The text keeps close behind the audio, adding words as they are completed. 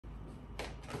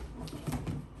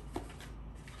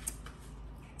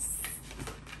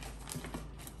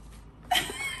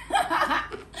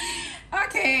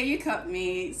okay, you caught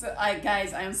me. So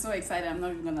guys, I am so excited. I'm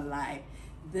not even gonna lie.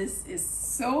 This is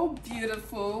so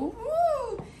beautiful.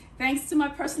 Woo! Thanks to my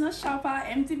personal shopper,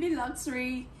 MTV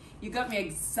Luxury. You got me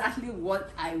exactly what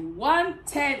I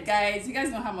wanted, guys. You guys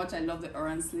know how much I love the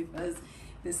orange slippers.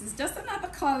 This is just another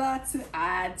color to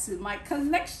add to my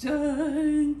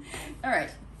collection. All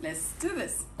right, let's do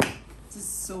this. This is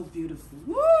so beautiful.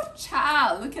 Woo,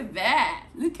 child, look at that.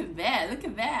 Look at that, look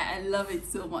at that. I love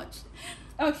it so much.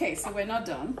 Okay, so we're not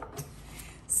done.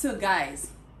 So guys,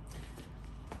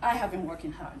 I have been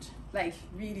working hard, like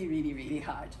really, really, really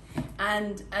hard.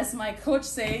 And as my coach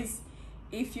says,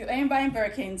 if you ain't buying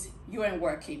Birkins, you ain't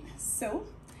working. So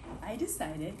I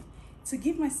decided to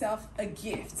give myself a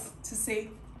gift to say,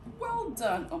 well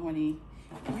done, Omoni.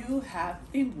 You have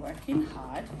been working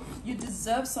hard. You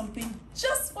deserve something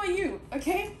just for you,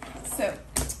 okay? So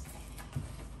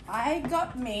I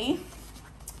got me,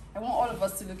 I want all of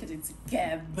us to look at it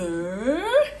together.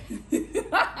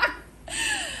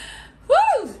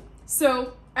 Woo!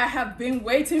 So I have been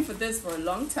waiting for this for a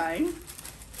long time,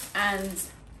 and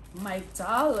my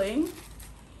darling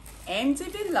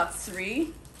MTV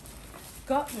Luxury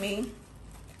got me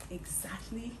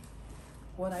exactly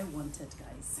what I wanted,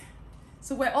 guys.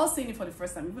 So we're all seeing it for the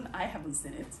first time. Even I haven't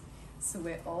seen it. So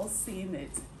we're all seeing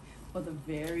it for the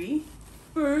very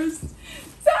first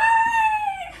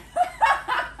time.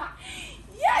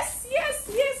 Yes, yes,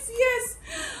 yes, yes.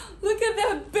 Look at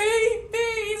that baby.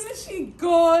 Isn't she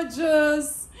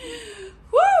gorgeous?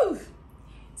 Woo!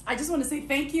 I just want to say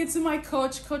thank you to my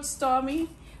coach, Coach Stormy,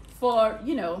 for,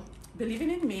 you know,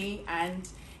 believing in me and,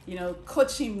 you know,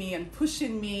 coaching me and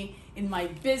pushing me in my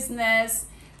business.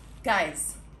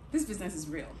 Guys, this business is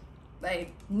real.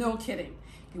 Like, no kidding.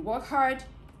 You work hard,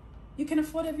 you can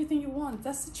afford everything you want.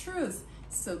 That's the truth.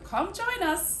 So come join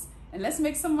us and let's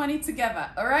make some money together.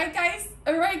 All right, guys?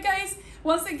 All right, guys?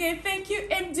 Once again, thank you,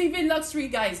 MTV Luxury,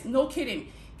 guys. No kidding.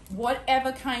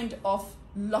 Whatever kind of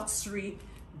luxury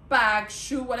bag,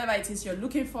 shoe, whatever it is you're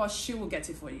looking for, she will get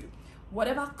it for you.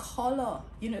 Whatever color,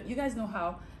 you know, you guys know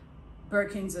how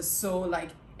Birkins are so like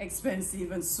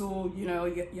expensive and so, you know,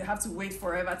 you have to wait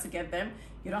forever to get them.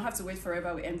 You don't have to wait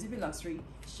forever with MTV Luxury.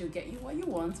 She'll get you what you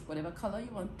want, whatever color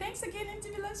you want. Thanks again,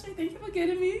 MTV Luxury. Thank you for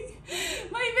getting me.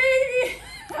 My baby.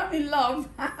 I'm in love.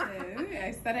 So,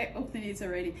 I started opening it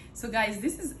already. So guys,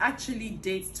 this is actually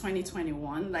date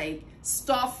 2021, like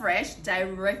store fresh,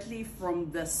 directly from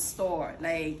the store.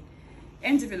 Like,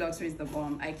 MTV Luxury is the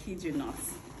bomb. I kid you not.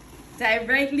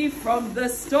 Directly from the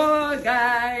store,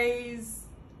 guys.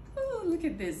 Oh, look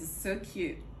at this. It's so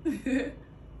cute.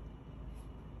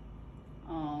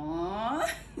 Aww.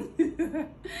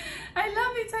 I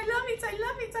love it. I love it. I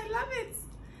love it. I love it.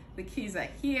 The keys are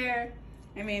here.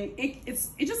 I mean, it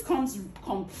just comes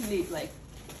complete. Like,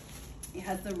 it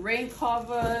has the rain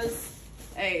covers.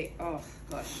 Hey, oh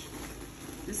gosh,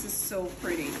 this is so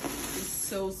pretty. It's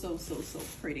so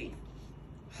pretty.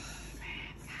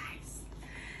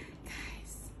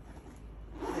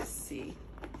 Let's see.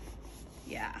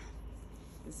 Yeah,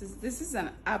 this is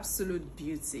an absolute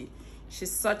beauty.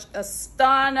 She's such a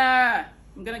stunner.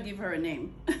 I'm gonna give her a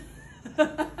name.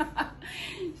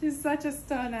 She's such a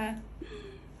stunner,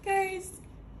 guys.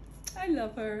 I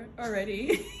love her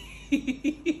already.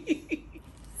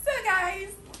 So guys,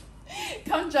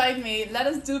 come join me. Let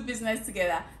us do business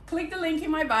together. Click the link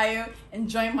in my bio and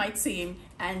join my team,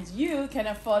 and you can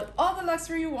afford all the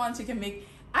luxury you want. You can make,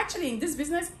 actually, in this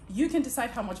business, you can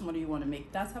decide how much money you want to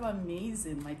make. That's how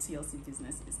amazing my TLC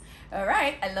business is. All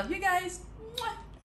right, I love you guys. Mwah.